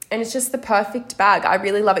 And it's just the perfect bag. I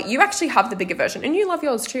really love it. You actually have the bigger version and you love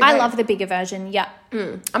yours too. I right? love the bigger version, yeah. I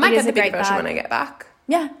might It get is the a bigger great version bag. when I get back.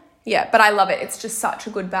 Yeah. Yeah, but I love it. It's just such a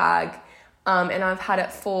good bag. And I've had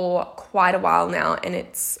it for quite a while now and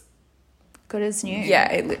it's, Good as new.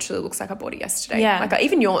 yeah, it literally looks like I bought it yesterday. Yeah. Like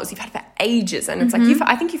even yours, you've had it for ages and it's like,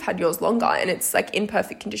 I think you've had yours longer and it's like in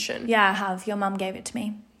perfect condition. Yeah, I have. Your mum gave it to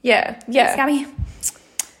me. Yeah. Thanks, Gabby.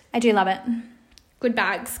 I do love it. Good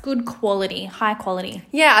bags, good quality, high quality.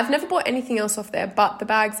 Yeah, I've never bought anything else off there, but the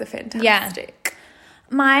bags are fantastic.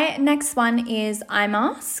 My next one is eye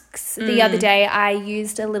masks. The other day I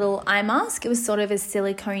used a little eye mask. It was sort of a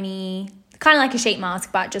silicone-y, kind of like a sheet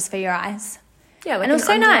mask, but just for your eyes. Yeah, like And it was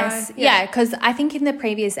so under eye. nice. Yeah, because I think in the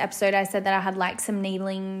previous episode I said that I had like some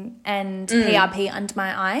needling and PRP under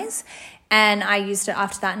my eyes. And I used it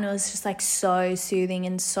after that and it was just like so soothing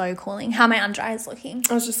and so cooling. How are my under eyes looking?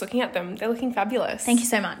 I was just looking at them. They're looking fabulous. Thank you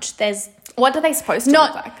so much. There's What are they supposed to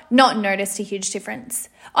look like? not noticed a huge difference.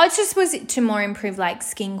 Oh, it just was to more improve like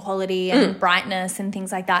skin quality and brightness and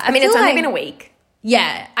things like that. I mean, it's feel only like- been a week.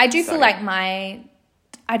 Yeah, I do feel like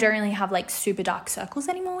I don't really have like super dark circles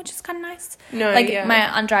anymore, which is kind of nice. No, like yeah.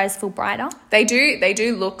 my under eyes feel brighter. They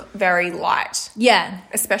do look very light, Yeah.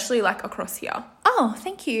 especially like across here. Oh,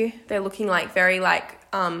 thank you. They're looking like very like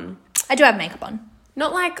I do have makeup on.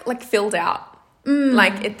 not like filled out.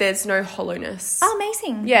 Like there's no hollowness. Oh,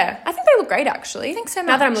 amazing. Yeah, I think they look great actually. Thanks so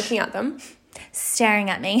Now that I'm much. looking at them. Staring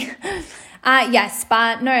at me. Yes,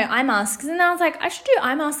 but no, eye masks. And I was like, I should do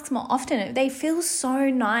eye masks more often. They feel so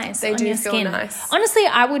nice on do your feel skin. nice. Honestly,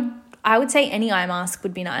 I would say any eye mask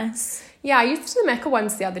would be nice. Yeah, I used the Mecca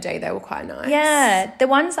ones the other day. They were quite nice. Yeah, the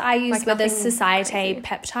ones I used Like were the nothing Societe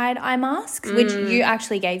peptide eye masks, which you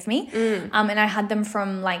actually gave me. And I had them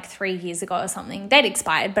from like 3 years ago or something. They'd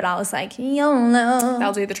expired, but I was like, YOLO.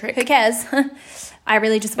 They'll do the trick. Who cares? I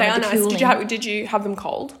really just They wanted are the nice. cooling. Did you have them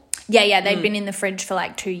cold? Yeah, they'd been in the fridge for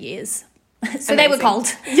like 2 years. So they were Amazing.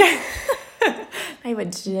 cold. Yeah. They were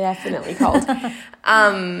definitely cold.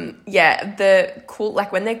 Yeah, the cool,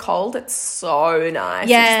 like when they're cold, it's so nice.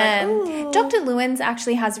 Yeah. It's just like, ooh. Dr. Lewin's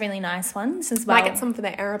actually has really nice ones as well. Might get some for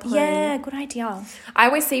the aeroplane. Yeah, good idea. I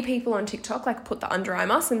always see people on TikTok like put the under eye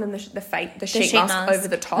mask and then the sheet sheet mask mask. over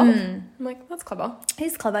the top. I'm like, that's clever.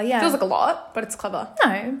 He's clever, yeah. Feels like a lot, but it's clever.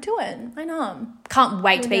 No, do it. I know. Can't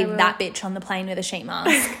wait to be Whatever. that bitch on the plane with a sheet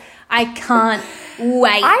mask. I can't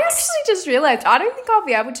wait. I actually just realised I don't think I'll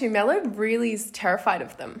be able to. Mello really is terrified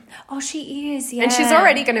of them. Oh, she is, yeah. And she's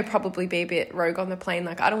already going to probably be a bit rogue on the plane.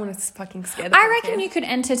 Like, I don't want to fucking scare the I fuck reckon out. you could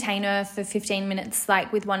entertain her for 15 minutes,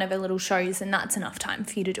 like with one of her little shows, and that's enough time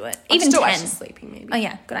for you to do it. I'll Even just do it while 10. she's sleeping, maybe. Oh,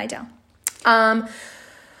 yeah, good idea.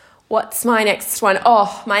 What's my next one?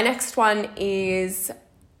 Oh, my next one is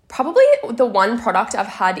probably the one product I've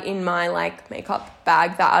had in my like makeup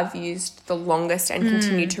bag that I've used the longest and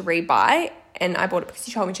continue to rebuy. And I bought it because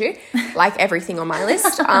you told me to, like everything on my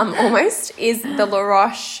list, almost, is the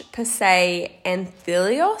Roche-Posay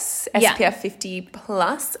Anthelios SPF 50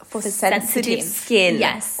 plus for sensitive skin.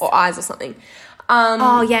 Yes. Or eyes or something.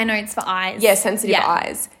 Oh, yeah, no, it's for eyes. Yeah, sensitive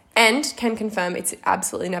eyes. And can confirm it's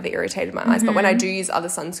absolutely never irritated my eyes. But when I do use other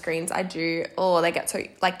sunscreens, they get so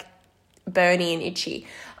like burny and itchy.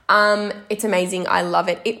 It's amazing. I love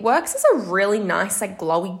it. It works as a really nice, like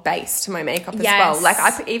glowy base to my makeup as well.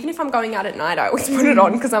 Like even if I'm going out at night, I always put it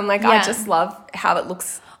on because I'm like, I just love how it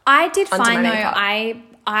looks. I did under find my though, makeup.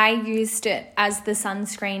 I used it as the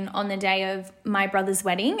sunscreen on the day of my brother's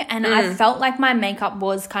wedding, and I felt like my makeup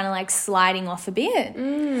was kind of like sliding off a bit.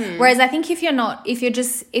 Whereas I think if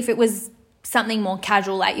it was something more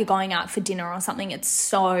casual, like you're going out for dinner or something, it's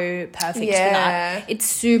so perfect for that. It's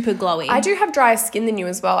super glowy. I do have drier skin than you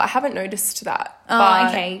as well. I haven't noticed that. Oh,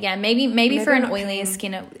 okay. Yeah, maybe for an oilier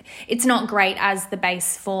skin, it's not great as the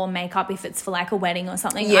base for makeup if it's for like a wedding or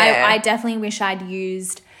something. Yeah. I definitely wish I'd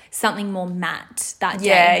used something more matte that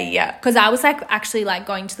day. Yeah. Because I was like actually like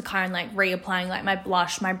going to the car and like reapplying like my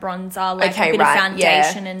blush, my bronzer, like a bit of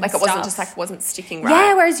foundation and like it stuff. wasn't just like wasn't sticking right.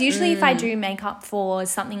 Yeah, whereas usually if I do makeup for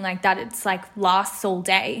something like that, it's like lasts all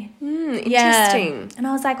day. Interesting. Yeah. And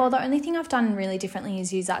I was like, the only thing I've done really differently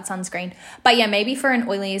is use that sunscreen. But yeah, maybe for an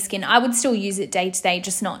oilier skin, I would still use it day to day,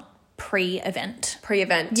 just not pre-event.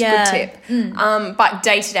 Yeah. Good tip. But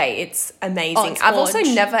day to day, it's amazing. I've also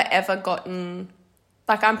never ever gotten,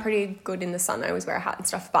 like, I'm pretty good in the sun. I always wear a hat and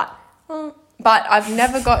stuff, but I've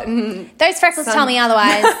never gotten those freckles tell me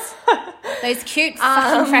otherwise. Those cute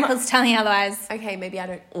fucking freckles tell me otherwise. Okay, maybe I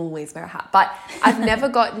don't always wear a hat, but I've never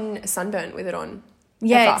gotten sunburn with it on.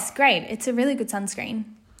 Yeah, ever. It's great. It's a really good sunscreen.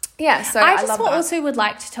 Yeah, so I love that. also would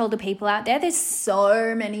like to tell the people out there, there's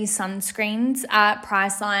so many sunscreens at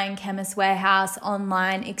Priceline, Chemist Warehouse,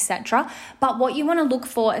 online, etc. But what you want to look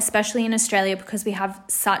for, especially in Australia because we have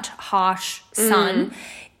such harsh sun,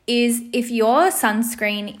 is if your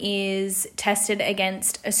sunscreen is tested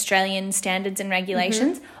against Australian standards and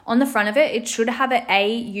regulations, on the front of it, it should have an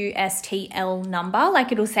AUSTL number.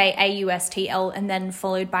 Like it'll say AUSTL and then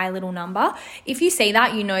followed by a little number. If you see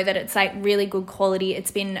that, you know that it's like really good quality.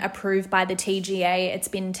 It's been approved by the TGA. It's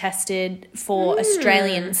been tested for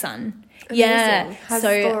Australian sun. Amazing. Yeah. Has so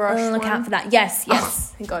the La Roche look out one? for that. Yes.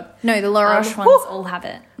 Oh, thank God. No, the La Roche ones all have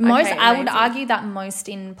it. Most, Okay, I would amazing. argue that most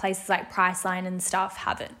in places like Priceline and stuff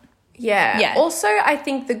have it. Yeah. Also, I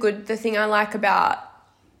think the thing I like about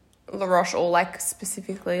La Roche or like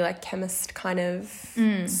specifically like chemist kind of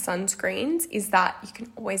sunscreens is that you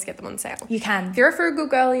can always get them on sale. You can. If you're a frugal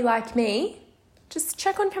girly like me, just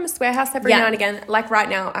check on Chemist Warehouse every now and again. Like right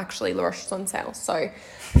now, actually, La Roche is on sale. So,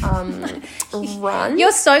 run.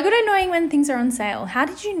 You're so good at knowing when things are on sale. How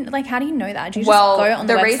do you know that? Do you just go on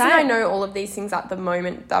the website? The reason I know all of these things at the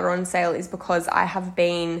moment that are on sale is because I have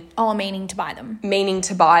been meaning to buy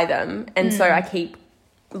them. And so I keep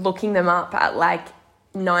looking them up at like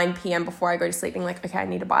 9 p.m. before I go to sleep, being like, okay, I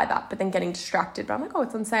need to buy that, but then getting distracted. But I'm like,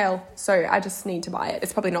 it's on sale, so I just need to buy it.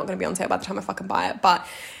 It's probably not going to be on sale by the time I fucking buy it, but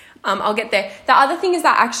I'll get there. The other thing is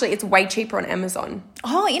that actually it's way cheaper on Amazon.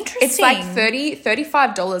 Oh, interesting. It's like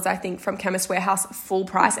 $35, I think, from Chemist Warehouse full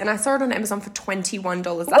price, and I saw it on Amazon for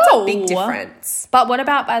 $21. That's a big difference. But what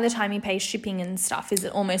about by the time you pay shipping and stuff? Is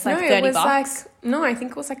it almost like $30? I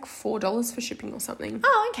think it was like $4 for shipping or something.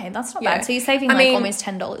 Oh, okay, that's not bad. So you're saving almost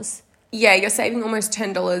 $10. Yeah, you're saving almost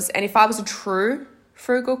 $10, and if I was a true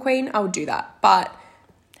frugal queen, I would do that. But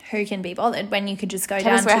who can be bothered when you could just go down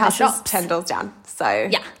Chemist to the Warehouse shops? is $10 down, so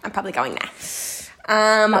yeah, I'm probably going there.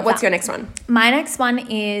 What's your next one? My next one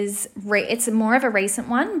is it's more of a recent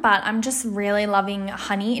one, but I'm just really loving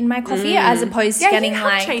honey in my coffee as opposed to getting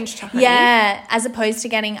changed to honey. Yeah, as opposed to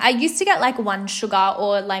getting, I used to get like one sugar,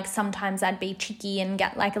 or like sometimes I'd be cheeky and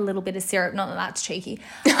get like a little bit of syrup. Not that that's cheeky.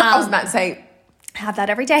 I was about to say, have that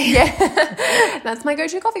every day. Yeah. That's my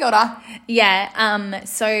go-to coffee order. Yeah.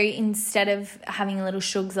 So instead of having a little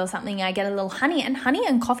sugars or something, I get a little honey, and honey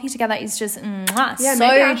and coffee together is just so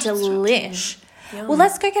delish. Well,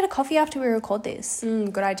 let's go get a coffee after we record this.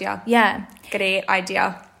 Good idea. Yeah. Good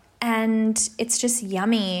idea. And it's just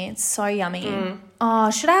yummy. It's so yummy.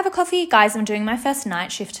 Oh, should I have a coffee? Guys, I'm doing my first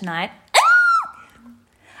night shift tonight.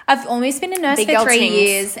 I've almost been a nurse for 3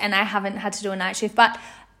 years and I haven't had to do a night shift, but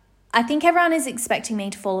I think everyone is expecting me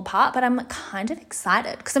to fall apart, but I'm kind of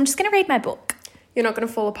excited because I'm just going to read my book. You're not going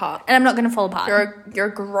to fall apart. And I'm not going to fall apart. You're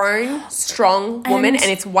a grown, strong woman and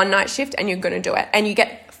it's one night shift and you're going to do it. And you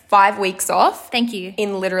get 5 weeks off. Thank you.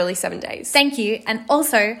 In literally 7 days. Thank you. And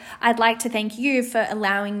also, I'd like to thank you for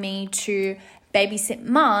allowing me to babysit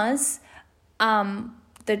Mars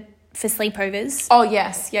for sleepovers. Oh,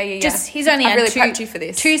 yes. Yeah. He's only had really prepped you for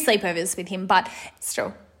this. 2 sleepovers with him, but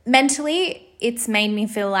still. Mentally, it's made me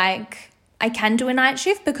feel like I can do a night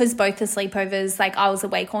shift because both the sleepovers, like I was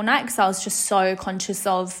awake all night because I was just so conscious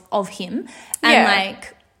of him. And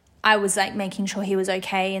like I was like making sure he was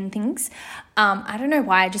okay and things. I don't know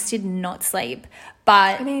why I just did not sleep,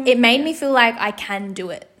 but it made me feel like I can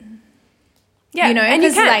do it. Yeah, you know, and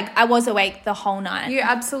you can. Like I was awake the whole night. You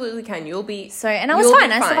absolutely can. You'll be and I was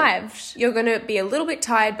fine. I survived. You're gonna be a little bit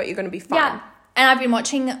tired, but you're gonna be fine. Yeah. And I've been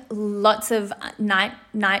watching lots of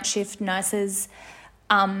night shift nurses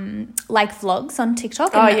like vlogs on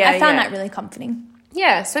TikTok. And I found that really comforting.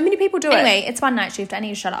 Yeah, so many people do it. Anyway, it's one night shift. I need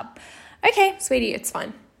to shut up. Okay. Sweetie, it's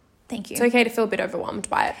fine. Thank you. It's okay to feel a bit overwhelmed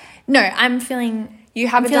by it. No, I'm feeling You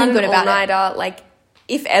haven't done an all-nighter, like,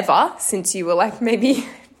 if ever, since you were, like, maybe,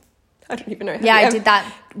 I don't even know. Yeah, I did that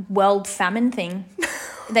world famine thing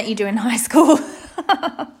that you do in high school.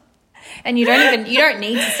 And you don't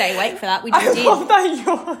need to stay awake for that. We just did. I love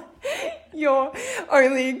that your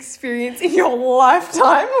only experience in your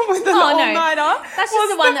lifetime with an all-nighter. That's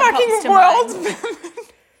just the one that pops to mind.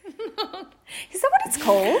 Is that what it's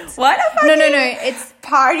called? What? No. It's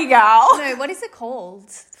party girl. No, what is it called?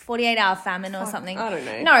 48-hour famine or something. I don't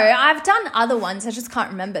know. No, I've done other ones. I just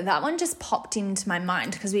can't remember. That one just popped into my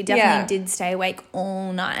mind because we definitely did stay awake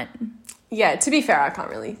all night. Yeah, to be fair, I can't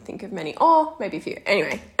really think of many. Or maybe a few.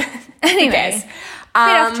 Anyway. Bit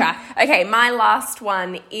off track. Okay, my last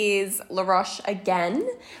one is La Roche again,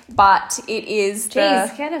 but it is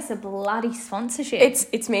Jeez, get us a bloody sponsorship.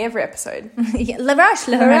 It's me every episode. Yeah, La Roche.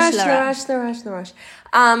 No,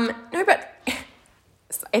 but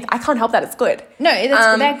I can't help that. It's good. No,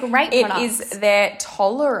 they're great products. It is their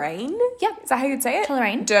Toleriane. Yep. Is that how you'd say it?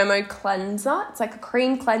 Toleriane. Dermo cleanser. It's like a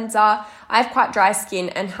cream cleanser. I have quite dry skin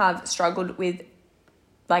and have struggled with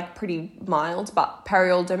like pretty mild but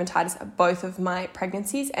perioral dermatitis at both of my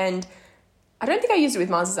pregnancies, and I don't think I used it with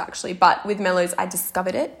Mars's actually, but with Mellows I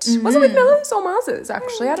discovered it. Mm-hmm. Was it with Mellows or Mars's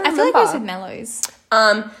actually? I don't remember. I feel like it was with Mellows.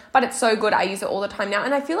 But it's so good. I use it all the time now,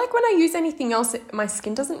 and I feel like when I use anything else, my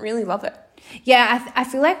skin doesn't really love it. Yeah, I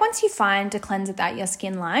feel like once you find a cleanser that your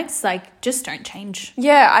skin likes, like, just don't change.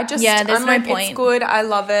 Yeah, there's no like, point. It's good. I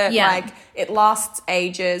love it. Yeah. Like, it lasts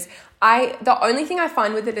ages. The only thing I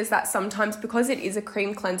find with it is that sometimes because it is a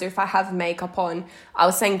cream cleanser, if I have makeup on, I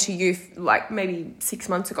was saying to you like maybe 6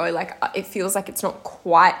 months ago, like it feels like it's not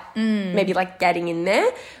quite maybe like getting in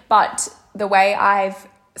there. But the way I've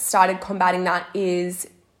started combating that is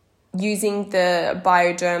using the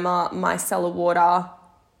Bioderma micellar water.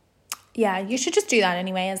 Yeah, you should just do that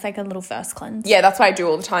anyway as like a little first cleanse. Yeah, that's what I do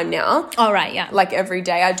all the time now. Oh, right, yeah. Like every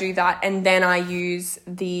day I do that, and then I use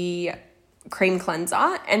the cream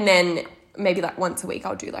cleanser, and then maybe like once a week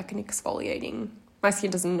I'll do like an exfoliating. My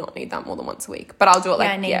skin does not need that more than once a week, but I'll do it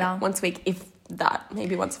like once a week, if that,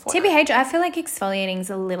 maybe once a fortnight. TBH, I feel like exfoliating is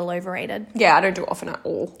a little overrated. Yeah, I don't do it often at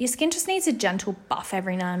all. Your skin just needs a gentle buff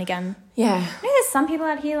every now and again. Yeah. You know, there's some people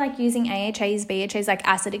out here like using AHAs, BHAs, like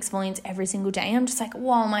acid exfoliants every single day. I'm just like,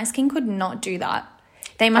 whoa, my skin could not do that.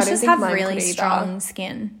 They must just have really strong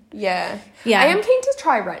skin. Yeah. Yeah. I am keen to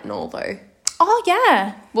try retinol though. Oh,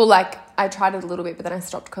 yeah. Well, like, I tried it a little bit, but then I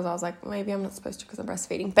stopped because I was like, maybe I'm not supposed to because I'm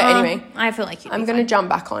breastfeeding. But anyway. I feel like I'm going to jump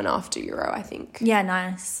back on after Euro, I think. Yeah,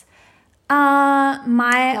 nice.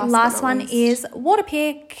 My last one is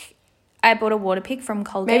Waterpik. I bought a Waterpik from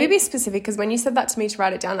Colgate. Maybe be specific, because when you said that to me to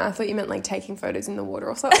write it down, I thought you meant like taking photos in the water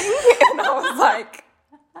or something. And I was like...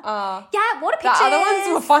 yeah, water pictures. The other ones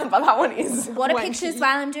were fine, but that one is water wanky. pictures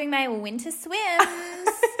while I'm doing my winter swims.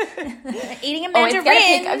 Eating a mandarin. Always get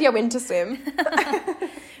a pic of your winter swim.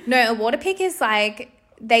 No, a water pick is like,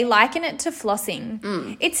 they liken it to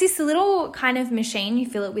flossing. It's this little kind of machine. You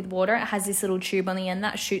fill it with water. It has this little tube on the end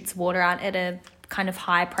that shoots water out at a kind of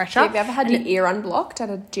high pressure. Have you ever had your ear unblocked at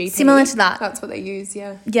a GP? Similar to that. That's what they use,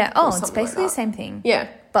 yeah. Yeah. Oh, it's basically the same thing. Yeah.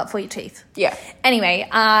 But for your teeth. Yeah. Anyway,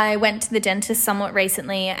 I went to the dentist somewhat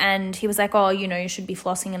recently, and he was like, oh, you know, you should be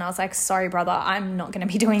flossing. And I was like, sorry, brother, I'm not going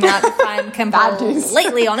to be doing that if I'm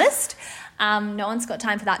completely honest. No one's got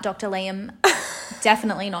time for that, Dr. Liam.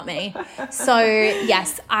 Definitely not me. So,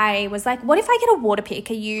 yes, I was like, what if I get a Waterpik?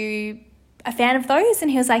 Are you a fan of those?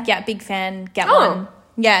 And he was like, yeah, big fan, get one.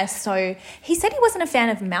 Yeah, so he said he wasn't a fan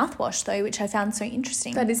of mouthwash though, which I found so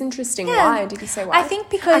interesting. That is interesting. Yeah. Why? Did you say why? I think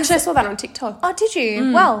because... Actually, I saw that on TikTok. Oh, did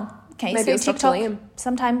you? Well, okay, maybe so TikTok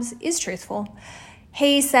sometimes is truthful.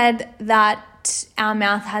 He said that our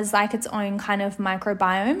mouth has like its own kind of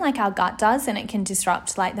microbiome, like our gut does, and it can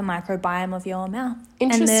disrupt like the microbiome of your mouth.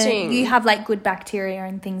 Interesting. And you have like good bacteria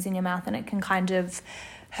and things in your mouth, and it can kind of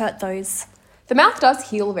hurt those. The mouth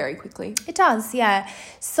does heal very quickly. It does, yeah.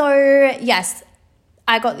 So, yes,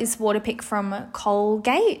 I got this Waterpik from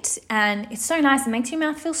Colgate, and it's so nice. It makes your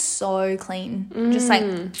mouth feel so clean. Just like,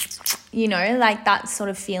 you know, like that sort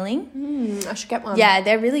of feeling. I should get one. Yeah,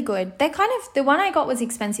 they're really good. They're kind of, the one I got was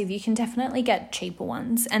expensive. You can definitely get cheaper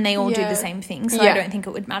ones, and they all do the same thing. So I don't think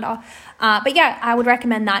it would matter. But yeah, I would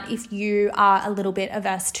recommend that if you are a little bit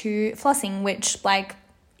averse to flossing, which like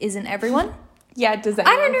isn't everyone. Yeah, does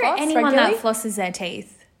anyone I don't know floss anyone regularly? that flosses their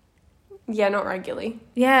teeth. Yeah, not regularly.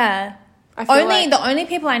 Yeah. I feel The only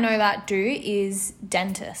people I know that do is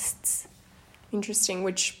dentists. Interesting,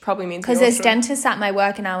 which probably means... Because there's dentists at my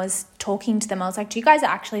work, and I was talking to them. I was like, do you guys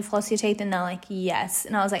actually floss your teeth? And they're like, yes.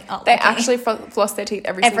 And I was like, oh, They actually floss their teeth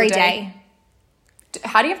every single day?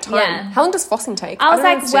 How do you have time? Yeah. How long does flossing take? I was don't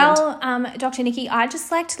like, understand. Dr. Nikki, I'd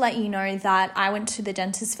just like to let you know that I went to the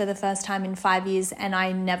dentist for the first time in 5 years and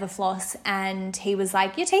I never floss. And he was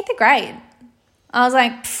like, your teeth are great. I was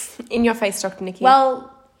like, in your face, Dr. Nikki.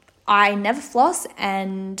 Well, I never floss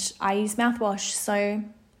and I use mouthwash, so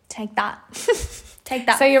take that. Take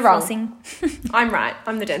that. So you're flossing. wrong. I'm right.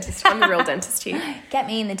 I'm the dentist. I'm the real dentist here. Get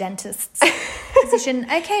me in the dentist's position.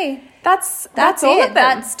 Okay. That's all it. of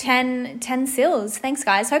them. That's 10 seals. Thanks,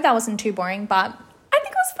 guys. Hope that wasn't too boring, but I think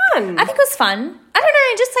it was fun. I think it was fun. I don't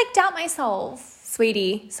know. Just like doubt myself.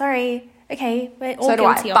 Sweetie. Sorry. Okay. We're all So do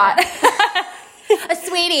guilty I. of it. A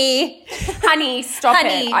sweetie. Honey, stop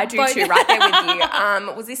Honey, it. I do too, right there with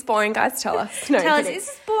you. Was this boring, guys? Tell us. No, Tell us, kidding. is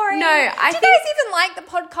this boring? No, Do you guys even like the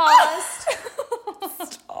podcast?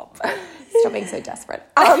 Stop being so desperate.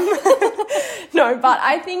 No, but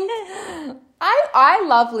I think I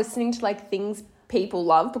love listening to like things people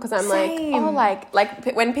love because I'm Same. like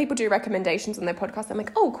when people do recommendations on their podcast, I'm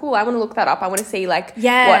like, oh cool, I want to look that up. I want to see like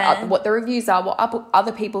what the reviews are, what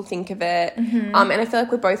other people think of it. And I feel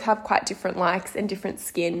like we both have quite different likes and different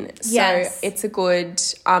skin, so Yes. it's a good.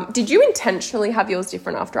 Did you intentionally have yours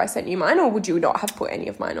different after I sent you mine, or would you not have put any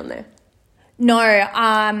of mine on there? No,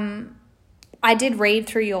 I did read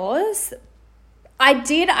through yours. I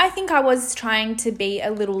think I was trying to be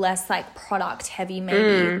a little less like product heavy,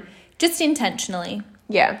 maybe. Just intentionally.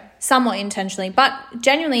 Yeah. Somewhat intentionally. But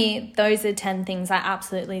genuinely, those are 10 things I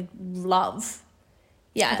absolutely love.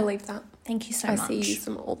 Yeah. I believe that. Thank you so I much. see you use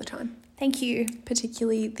them all the time. Thank you.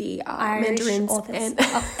 Particularly the Irish mandarins. authors. And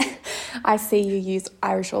I see you use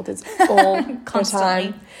Irish authors all the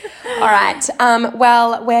Constantly. time. All right.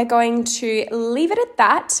 Well, we're going to leave it at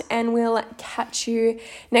that and we'll catch you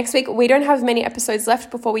next week. We don't have many episodes left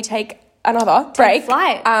before we take another break.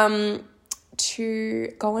 Flight.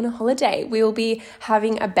 To go on a holiday. We'll be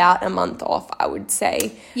having about a month off, I would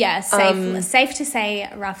say. Yeah, safe to say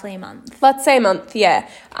roughly a month. Let's say a month, yeah.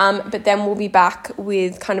 But then we'll be back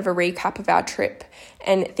with kind of a recap of our trip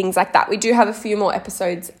and things like that. We do have a few more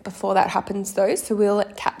episodes before that happens though, so we'll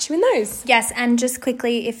catch you in those. Yes, and just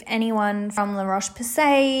quickly, if anyone from La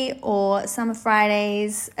Roche-Posay or Summer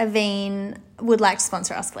Fridays, Avene would like to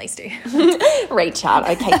sponsor us, please do. Reach out.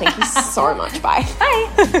 Okay, thank you so much. Bye.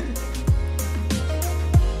 Bye.